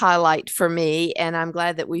is a highlight for me, and I'm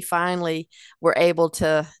glad that we finally were able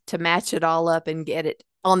to match it all up and get it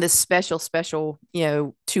on this special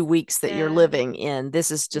 2 weeks that you're Yeah. living in.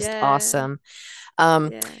 This is just Yeah. awesome.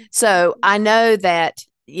 Um, Yeah. so I know that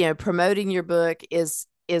promoting your book is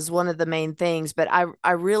one of the main things, but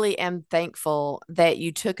I really am thankful that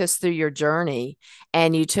you took us through your journey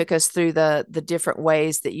and you took us through the different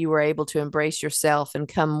ways that you were able to embrace yourself and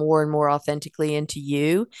come more and more authentically into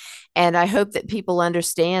you. And I hope that people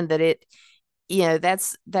understand that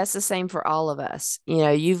that's the same for all of us.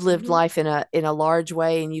 You've lived Mm-hmm. life in a large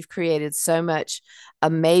way, and you've created so much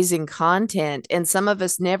amazing content, and some of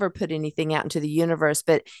us never put anything out into the universe,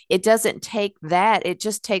 but it doesn't take that. It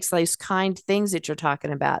just takes those kind things that you're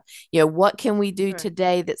talking about. What can we do Correct.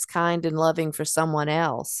 today that's kind and loving for someone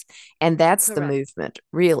else? And that's the Correct. movement,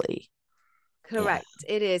 really. Yeah. Correct.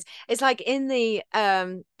 It is. It's like in the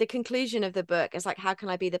conclusion of the book, it's like, how can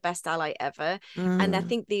I be the best ally ever? And I Mm,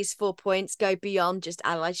 think these 4 points go beyond just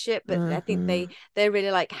allyship, but I think mm-hmm, they're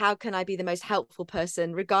really like, how can I be the most helpful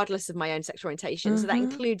person regardless of my own sexual orientation? So that mm-hmm,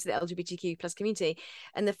 includes the LGBTQ plus community.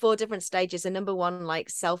 And the 4 different stages are: number one, like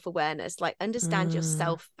self-awareness, like understand mm,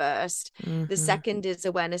 yourself first. The mm-hmm, second is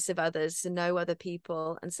awareness of others, to know other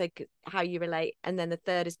people and so how you relate. And then the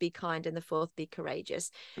third is be kind, and the fourth, be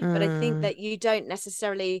courageous. But I think mm, that you don't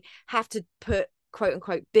necessarily have to put quote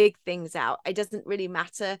unquote big things out. It doesn't really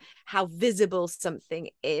matter how visible something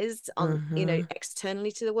is on, mm-hmm,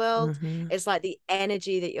 externally to the world. mm-hmm, It's like the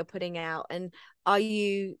energy that you're putting out, and are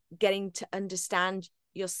you getting to understand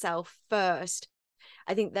yourself first?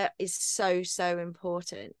 I think that is so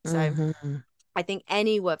important. So mm-hmm. I think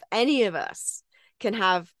any of us can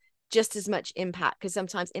have just as much impact, because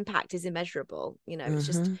sometimes impact is immeasurable. It's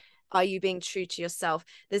just, Mm-hmm. are you being true to yourself?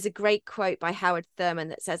 There's a great quote by Howard Thurman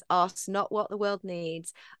that says, ask not what the world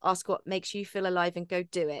needs, ask what makes you feel alive, and go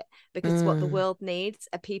do it. Because what the Mm, world needs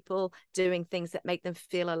are people doing things that make them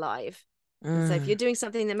feel alive. And so if mm. you're doing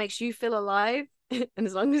something that makes you feel alive, and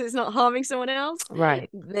as long as it's not harming someone else, Right.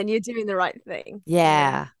 then you're doing the right thing.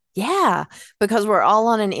 Yeah. Yeah. Because we're all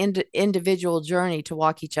on an individual journey to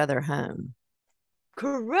walk each other home.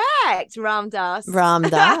 Correct, Ram Dass. Ram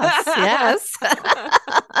Dass. Yes.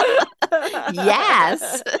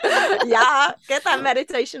 Yes. Yeah, get that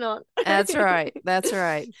meditation on. That's right. That's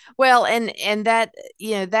right. Well, and that,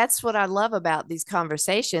 that's what I love about these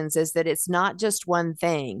conversations, is that it's not just one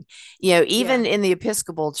thing. Even Yeah. in the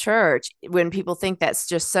Episcopal Church, when people think that's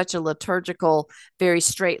just such a liturgical, very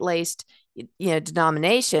straight-laced,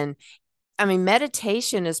 denomination, I mean,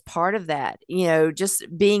 meditation is part of that, just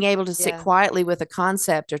being able to sit Yeah. quietly with a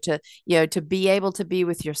concept, or to be able to be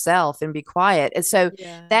with yourself and be quiet. And so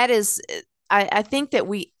Yeah. that is, I think that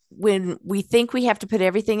when we think we have to put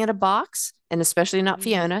everything in a box, and especially not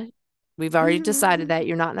Fiona, we've already decided that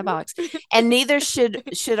you're not in a box, and neither should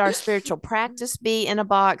our spiritual practice be in a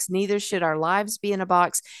box, neither should our lives be in a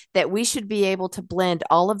box, that we should be able to blend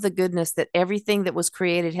all of the goodness that everything that was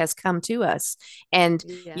created has come to us. And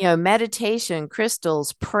Yeah. meditation,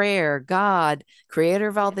 crystals, prayer, God, creator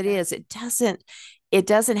of all that Yeah. is, it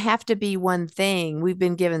doesn't have to be one thing. We've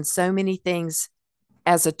been given so many things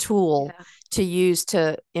as a tool to use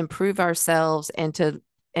to improve ourselves and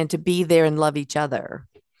to be there and love each other.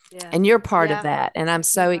 And you're part of that. And I'm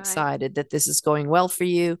so excited that this is going well for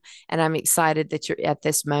you. And I'm excited that you're at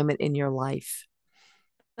this moment in your life.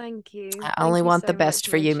 Thank you. I only want the best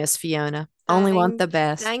for you, Miss Fiona. Only want the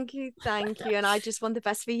best. Thank you. And I just want the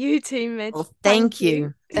best for you too, Midge. Well, thank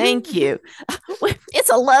you. Thank you. It's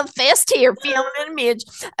a love fest here, Fiona and Midge.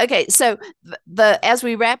 Okay, so as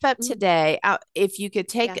we wrap up today, if you could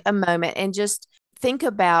take a moment and just think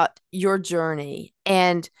about your journey,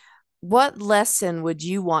 and what lesson would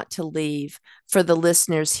you want to leave for the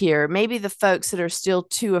listeners here? Maybe the folks that are still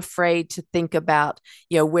too afraid to think about,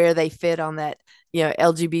 where they fit on that,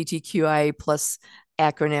 LGBTQIA plus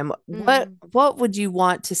acronym. What would you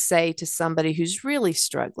want to say to somebody who's really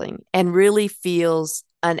struggling and really feels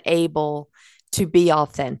unable to be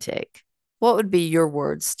authentic? What would be your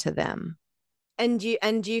words to them? And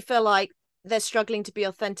you feel like they're struggling to be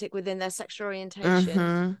authentic within their sexual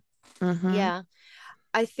orientation? Yeah.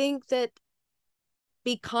 I think that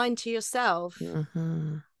be kind to yourself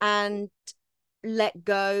and let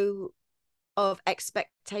go of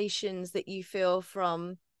expectations that you feel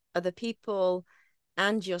from other people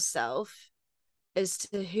and yourself as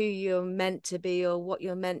to who you're meant to be or what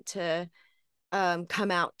you're meant to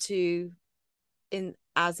come out to in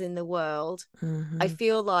the world. I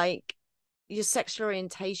feel like your sexual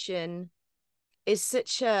orientation is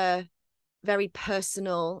such a very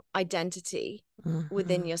personal identity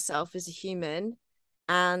within yourself as a human,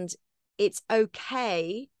 and it's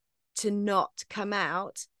okay to not come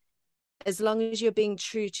out as long as you're being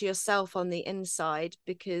true to yourself on the inside,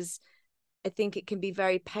 because I think it can be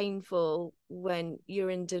very painful when you're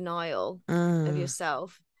in denial of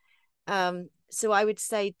yourself. So I would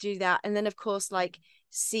say do that, and then of course, like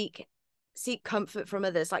seek comfort from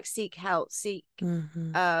others, like seek help, seek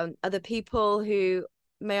other people who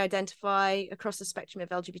may identify across the spectrum of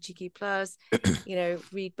LGBTQ plus,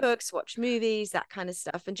 read books, watch movies, that kind of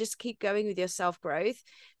stuff, and just keep going with your self-growth.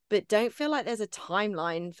 But don't feel like there's a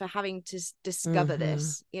timeline for having to discover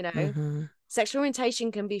this. Sexual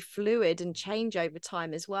orientation can be fluid and change over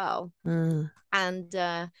time as well.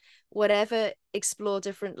 And whatever, explore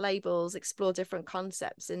different labels, explore different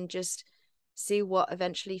concepts, and just see what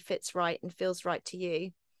eventually fits right and feels right to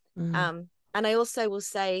you. And I also will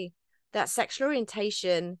say that sexual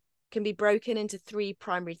orientation can be broken into 3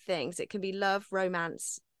 primary things. It can be love,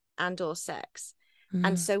 romance, and or sex.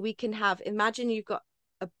 And so we can imagine you've got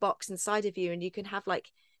a box inside of you, and you can have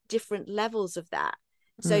like different levels of that.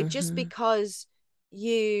 So just because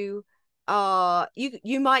you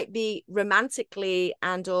might be romantically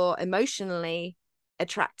and or emotionally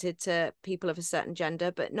attracted to people of a certain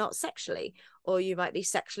gender, but not sexually, or you might be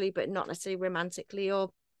sexually but not necessarily romantically or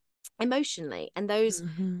emotionally, and those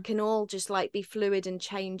can all just like be fluid and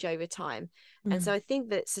change over time. And so I think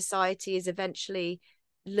that society is eventually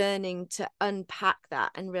learning to unpack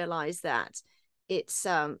that and realize that it's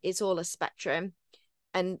all a spectrum.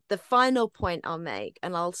 And the final point I'll make,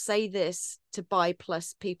 and I'll say this to bi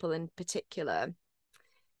plus people in particular,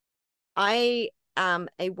 I am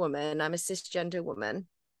a woman, I'm a cisgender woman.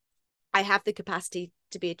 I have the capacity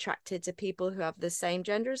to be attracted to people who have the same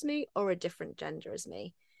gender as me or a different gender as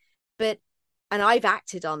me. And I've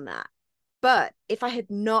acted on that. But if I had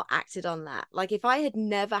not acted on that, like if I had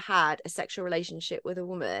never had a sexual relationship with a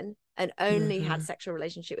woman and only had sexual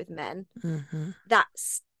relationship with men,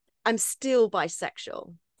 I'm still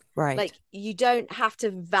bisexual. Right. Like you don't have to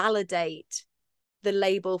validate the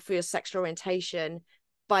label for your sexual orientation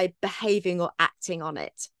by behaving or acting on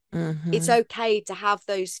it. It's okay to have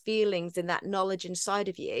those feelings and that knowledge inside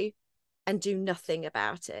of you and do nothing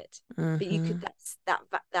about it. But you could,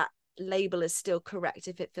 that label is still correct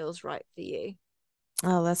if it feels right for you.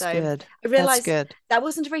 Oh, that's good. I realized that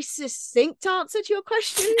wasn't a very succinct answer to your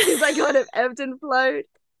question because I kind of ebbed and flowed.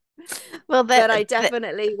 Well, but I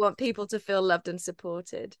definitely want people to feel loved and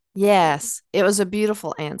supported. Yes, it was a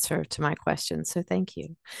beautiful answer to my question. So thank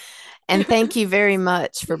you. And thank you very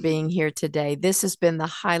much for being here today. This has been the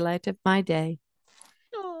highlight of my day.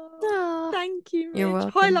 Oh, thank you, Midge. You're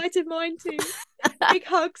welcome. Highlighted mine too. Big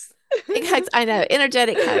hugs. Big hugs. I know.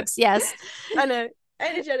 Energetic hugs. Yes. I know.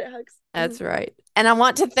 Energetic hugs. That's right. And I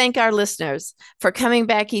want to thank our listeners for coming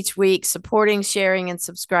back each week, supporting, sharing, and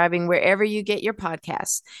subscribing wherever you get your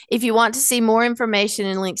podcasts. If you want to see more information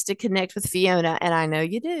and links to connect with Fiona, and I know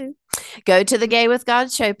you do, go to the Gay with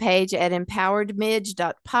God show page at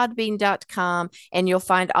empoweredmidge.podbean.com, and you'll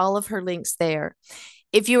find all of her links there.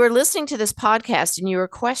 If you are listening to this podcast and you are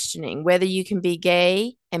questioning whether you can be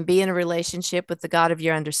gay and be in a relationship with the God of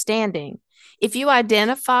your understanding, If you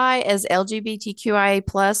identify as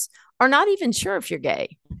LGBTQIA+, or not even sure if you're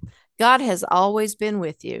gay, God has always been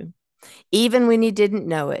with you. Even when you didn't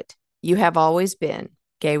know it, you have always been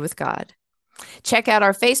gay with God. Check out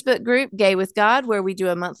our Facebook group, Gay with God, where we do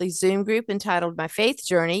a monthly Zoom group entitled My Faith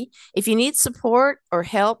Journey. If you need support or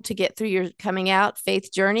help to get through your coming out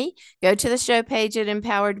faith journey, go to the show page at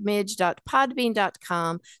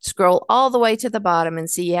empoweredmidge.podbean.com, scroll all the way to the bottom, and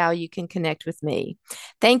see how you can connect with me.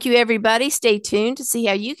 Thank you, everybody. Stay tuned to see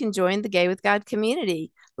how you can join the Gay with God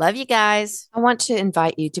community. Love you guys. I want to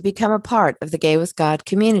invite you to become a part of the Gay with God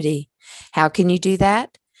community. How can you do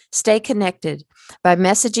that? Stay connected by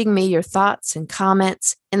messaging me your thoughts and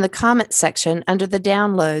comments in the comment section under the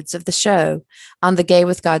downloads of the show on the Gay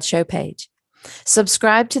with God show page.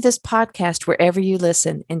 Subscribe to this podcast wherever you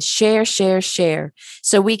listen and share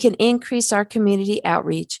so we can increase our community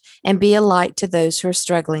outreach and be a light to those who are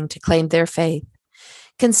struggling to claim their faith.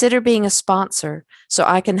 Consider being a sponsor so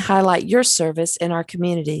I can highlight your service in our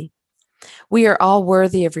community. We are all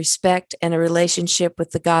worthy of respect and a relationship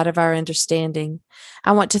with the God of our understanding.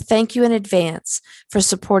 I want to thank you in advance for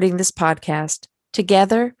supporting this podcast.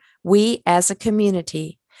 Together, we as a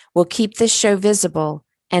community will keep this show visible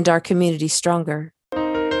and our community stronger.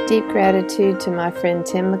 Deep gratitude to my friend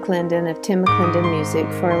Tim McClendon of Tim McClendon Music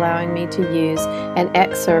for allowing me to use an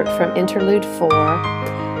excerpt from Interlude 4,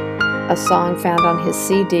 a song found on his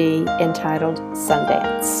CD entitled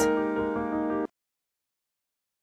Sundance.